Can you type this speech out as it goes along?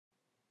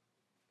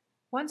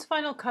Once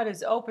Final Cut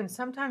is open,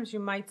 sometimes you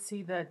might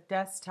see the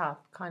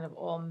desktop kind of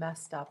all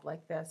messed up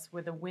like this,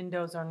 where the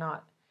windows are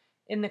not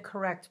in the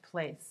correct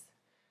place.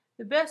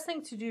 The best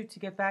thing to do to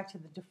get back to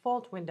the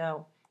default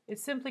window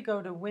is simply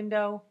go to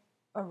Window,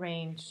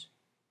 Arrange,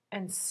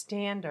 and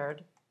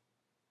Standard,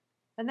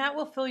 and that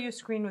will fill your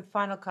screen with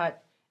Final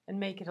Cut and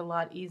make it a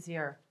lot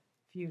easier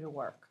for you to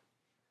work.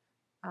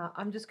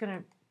 I'm just going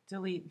to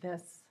delete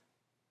this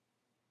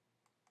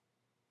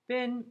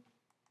bin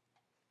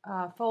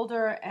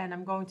folder, and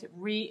I'm going to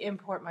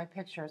re-import my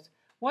pictures.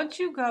 Once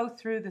you go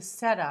through the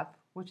setup,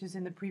 which is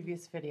in the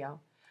previous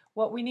video,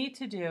 what we need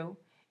to do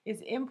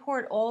is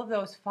import all of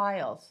those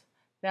files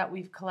that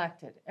we've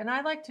collected. And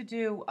I like to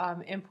do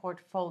import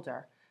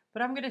folder,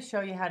 but I'm going to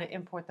show you how to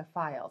import the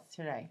files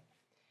today.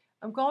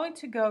 I'm going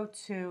to go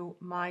to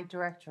my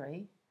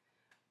directory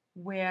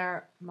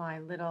where my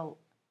little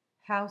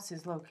house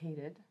is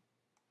located,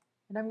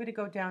 and I'm going to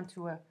go down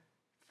to a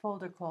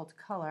folder called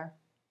Color.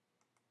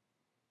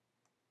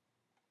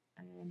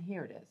 And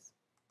here it is.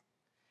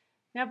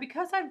 Now,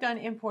 because I've done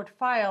import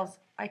files,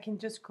 I can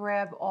just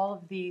grab all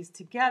of these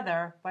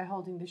together by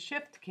holding the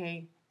Shift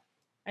key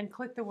and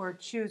click the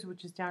word Choose,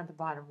 which is down at the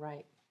bottom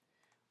right.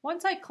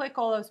 Once I click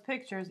all those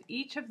pictures,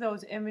 each of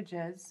those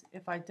images,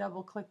 if I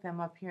double click them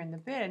up here in the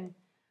bin,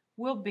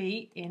 will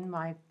be in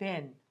my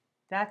bin.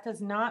 That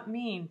does not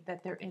mean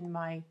that they're in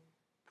my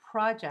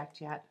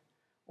project yet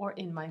or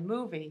in my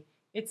movie.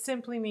 It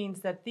simply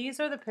means that these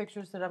are the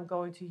pictures that I'm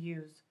going to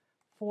use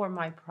for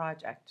my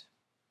project.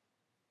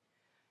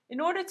 In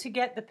order to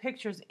get the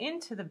pictures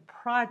into the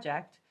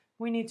project,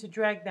 we need to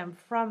drag them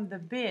from the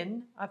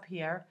bin up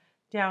here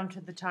down to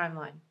the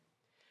timeline.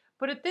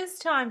 But at this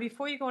time,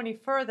 before you go any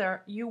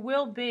further, you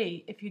will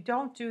be, if you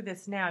don't do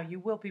this now, you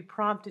will be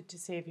prompted to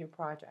save your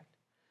project.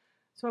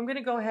 So I'm going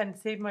to go ahead and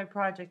save my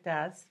project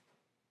as.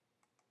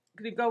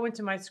 I'm going to go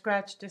into my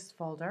Scratch Disk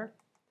folder.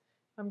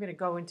 I'm going to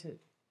go into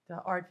the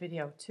Art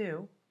Video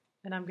 2,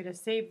 and I'm going to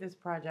save this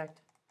project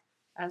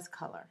as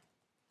Color.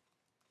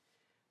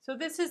 So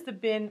this is the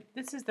bin,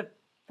 this is the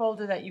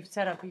folder that you've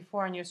set up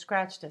before on your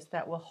Scratch Disk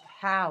that will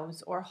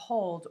house or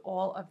hold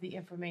all of the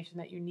information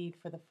that you need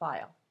for the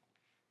file,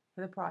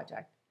 for the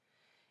project.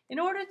 In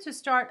order to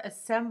start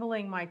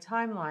assembling my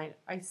timeline,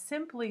 I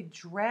simply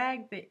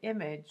drag the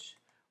image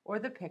or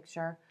the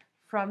picture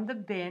from the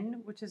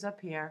bin, which is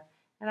up here,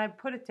 and I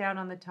put it down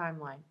on the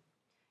timeline.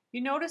 You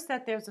notice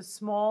that there's a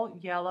small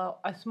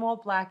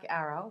black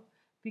arrow.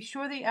 Be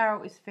sure the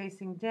arrow is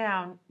facing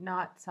down,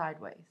 not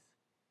sideways.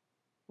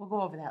 We'll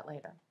go over that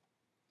later.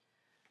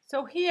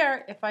 So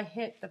here, if I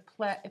hit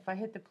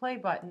the play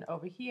button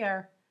over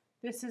here,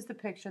 this is the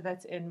picture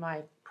that's in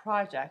my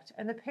project,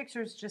 and the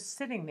picture is just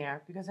sitting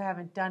there because I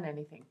haven't done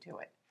anything to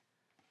it.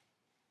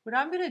 What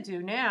I'm going to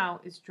do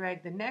now is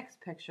drag the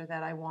next picture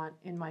that I want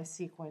in my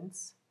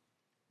sequence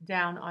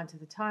down onto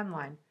the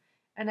timeline.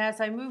 And as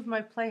I move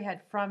my playhead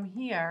from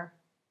here,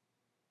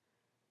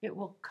 it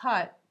will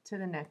cut to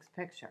the next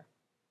picture.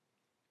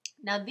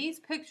 Now these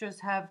pictures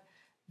have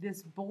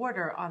this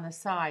border on the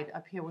side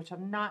up here, which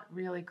I'm not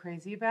really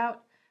crazy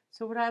about.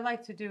 So what I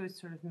like to do is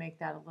sort of make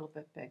that a little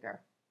bit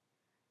bigger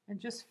and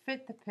just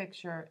fit the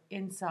picture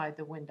inside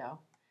the window.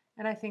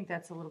 And I think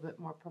that's a little bit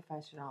more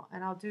professional.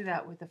 And I'll do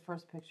that with the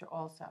first picture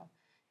also.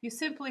 You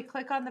simply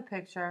click on the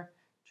picture,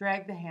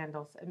 drag the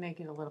handles, and make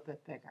it a little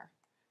bit bigger.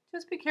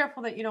 Just be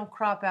careful that you don't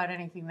crop out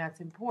anything that's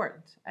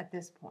important at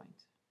this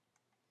point.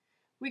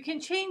 We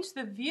can change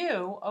the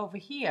view over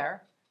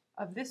here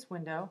of this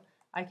window.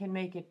 I can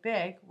make it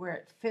big where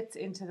it fits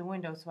into the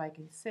window so I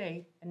can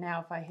see. And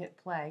now if I hit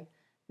play,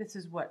 this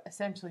is what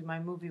essentially my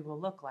movie will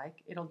look like.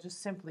 It'll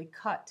just simply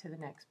cut to the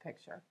next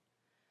picture.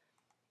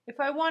 If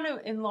I want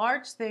to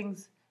enlarge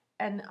things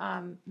and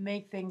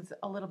make things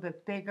a little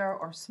bit bigger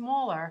or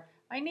smaller,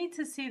 I need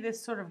to see this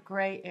sort of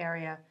gray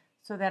area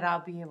so that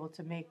I'll be able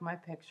to make my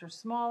picture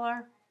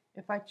smaller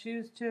if I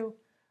choose to,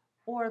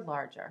 or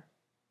larger.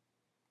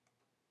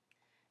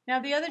 Now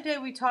the other day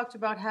we talked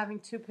about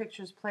having two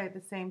pictures play at the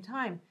same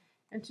time.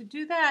 And to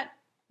do that,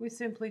 we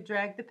simply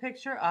drag the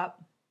picture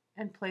up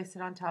and place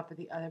it on top of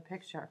the other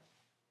picture.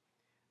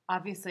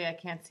 Obviously, I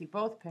can't see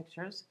both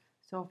pictures,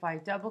 so if I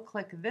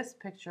double-click this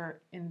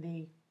picture in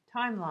the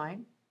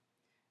timeline,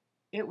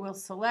 it will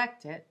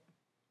select it.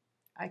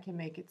 I can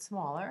make it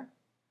smaller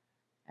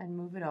and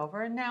move it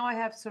over, and now I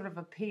have sort of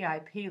a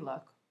PIP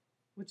look,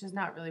 which is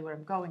not really what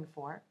I'm going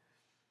for.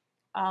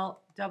 I'll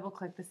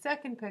double-click the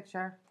second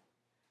picture,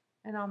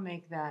 and I'll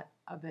make that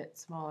a bit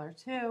smaller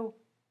too,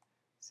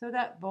 so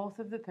that both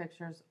of the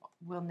pictures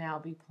will now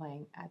be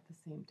playing at the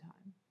same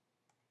time.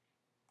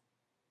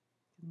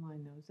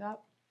 Line those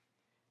up.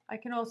 I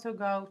can also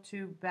go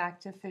back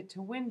to Fit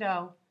to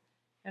Window,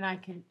 and I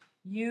can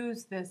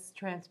use this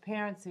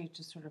transparency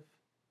to sort of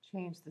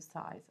change the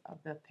size of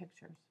the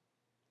pictures.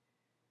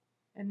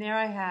 And there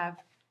I have,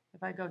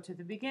 if I go to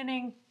the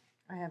beginning,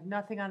 I have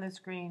nothing on the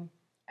screen,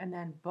 and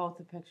then both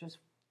the pictures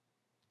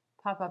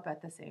pop up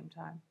at the same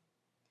time.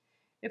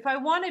 If I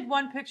wanted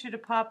one picture to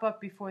pop up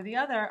before the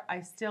other,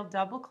 I still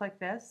double click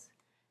this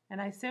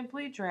and I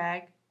simply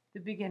drag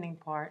the beginning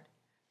part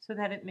so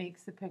that it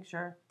makes the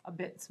picture a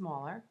bit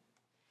smaller.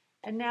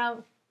 And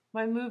now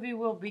my movie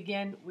will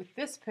begin with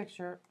this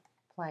picture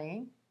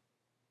playing,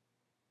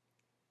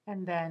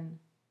 and then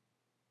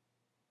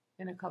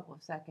in a couple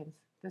of seconds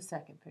the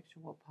second picture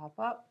will pop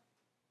up,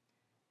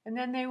 and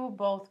then they will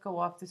both go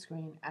off the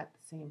screen at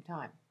the same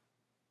time.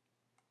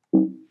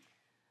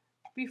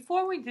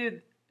 Before we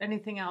do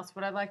anything else,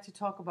 what I'd like to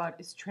talk about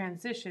is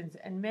transitions,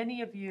 and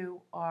many of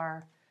you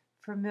are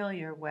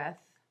familiar with,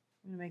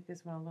 I'm going to make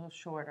this one a little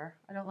shorter.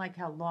 I don't like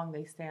how long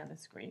they stay on the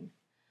screen.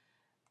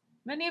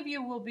 Many of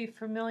you will be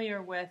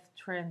familiar with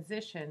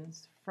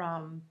transitions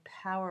from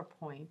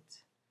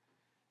PowerPoint.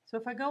 So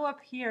if I go up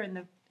here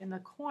in the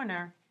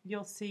corner,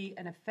 you'll see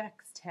an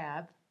Effects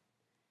tab,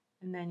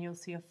 and then you'll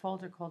see a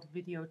folder called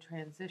Video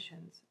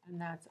Transitions, and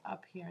that's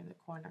up here in the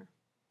corner.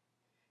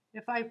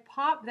 If I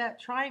pop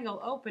that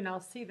triangle open, I'll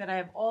see that I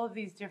have all of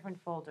these different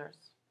folders.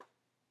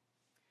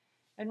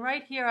 And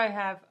right here I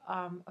have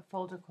a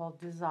folder called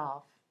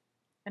Dissolve.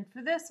 And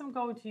for this I'm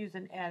going to use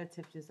an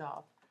additive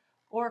dissolve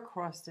or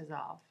cross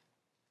dissolve.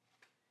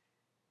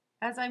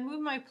 As I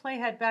move my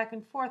playhead back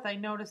and forth, I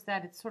notice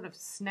that it sort of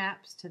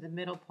snaps to the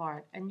middle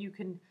part, and you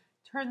can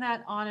turn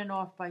that on and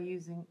off by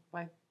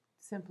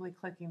simply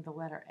clicking the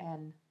letter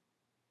N.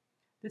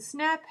 The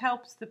snap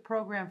helps the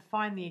program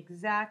find the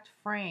exact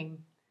frame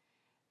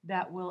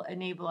that will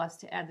enable us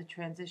to add the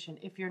transition.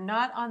 If you're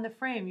not on the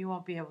frame, you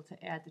won't be able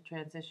to add the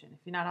transition. If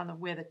you're not on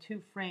where the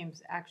two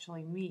frames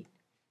actually meet,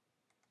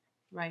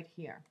 right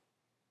here.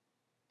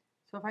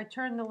 So if I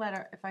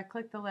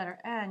click the letter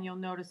N, you'll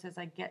notice as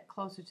I get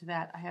closer to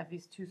that, I have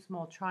these two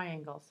small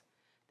triangles.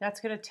 That's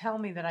going to tell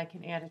me that I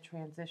can add a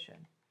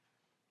transition.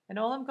 And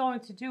all I'm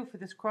going to do for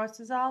this cross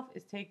dissolve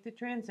is take the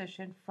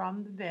transition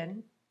from the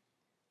bin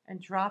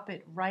and drop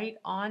it right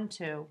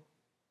onto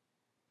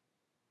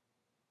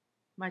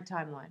my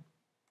timeline.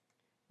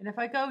 And if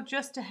I go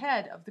just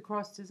ahead of the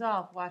cross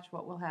dissolve, watch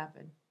what will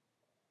happen.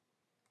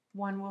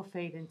 One will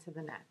fade into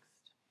the next.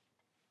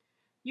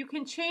 You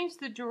can change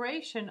the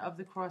duration of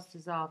the cross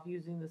dissolve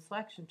using the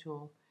selection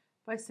tool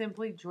by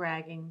simply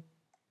dragging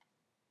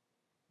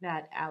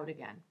that out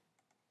again.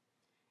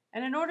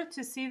 And in order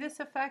to see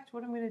this effect,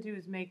 what I'm going to do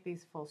is make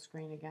these full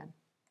screen again,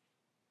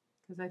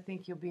 because I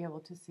think you'll be able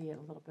to see it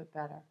a little bit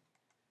better.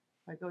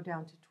 If I go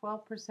down to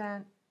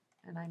 12%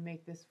 and I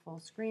make this full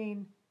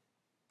screen,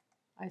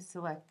 I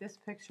select this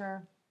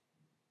picture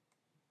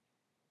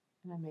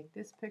and I make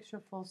this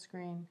picture full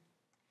screen.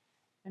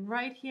 And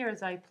right here,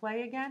 as I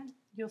play again,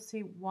 you'll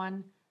see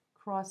one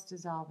cross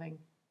dissolving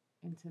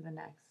into the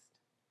next.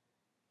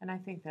 And I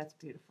think that's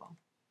beautiful.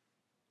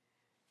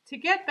 To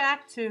get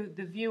back to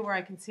the view where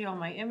I can see all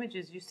my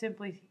images, you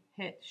simply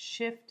hit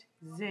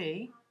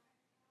Shift-Z,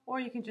 or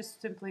you can just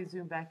simply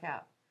zoom back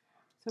out.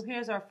 So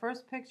here's our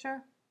first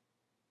picture.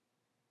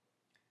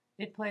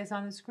 It plays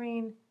on the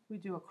screen. We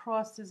do a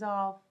cross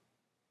dissolve,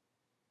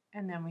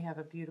 and then we have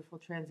a beautiful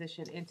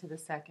transition into the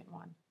second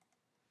one.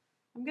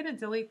 I'm going to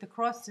delete the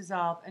cross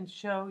dissolve and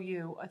show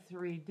you a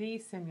 3D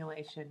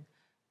simulation,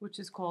 which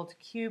is called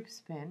Cube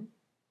Spin.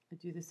 I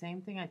do the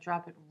same thing. I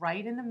drop it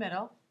right in the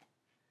middle.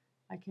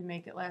 I can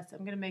make it last. I'm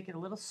going to make it a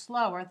little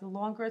slower. The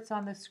longer it's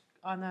on the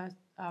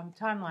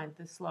timeline,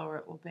 the slower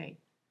it will be.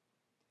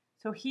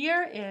 So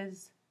here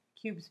is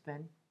Cube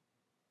Spin.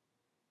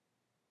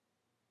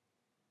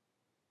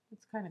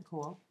 It's kind of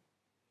cool.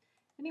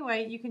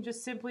 Anyway, you can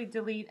just simply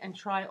delete and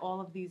try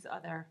all of these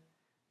other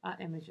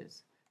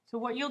images. So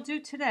what you'll do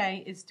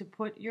today is to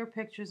put your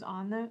pictures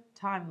on the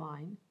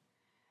timeline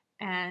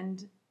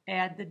and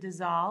add the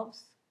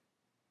dissolves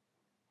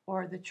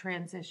or the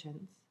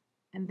transitions.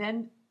 And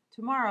then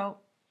tomorrow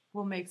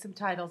we'll make some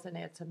titles and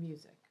add some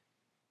music.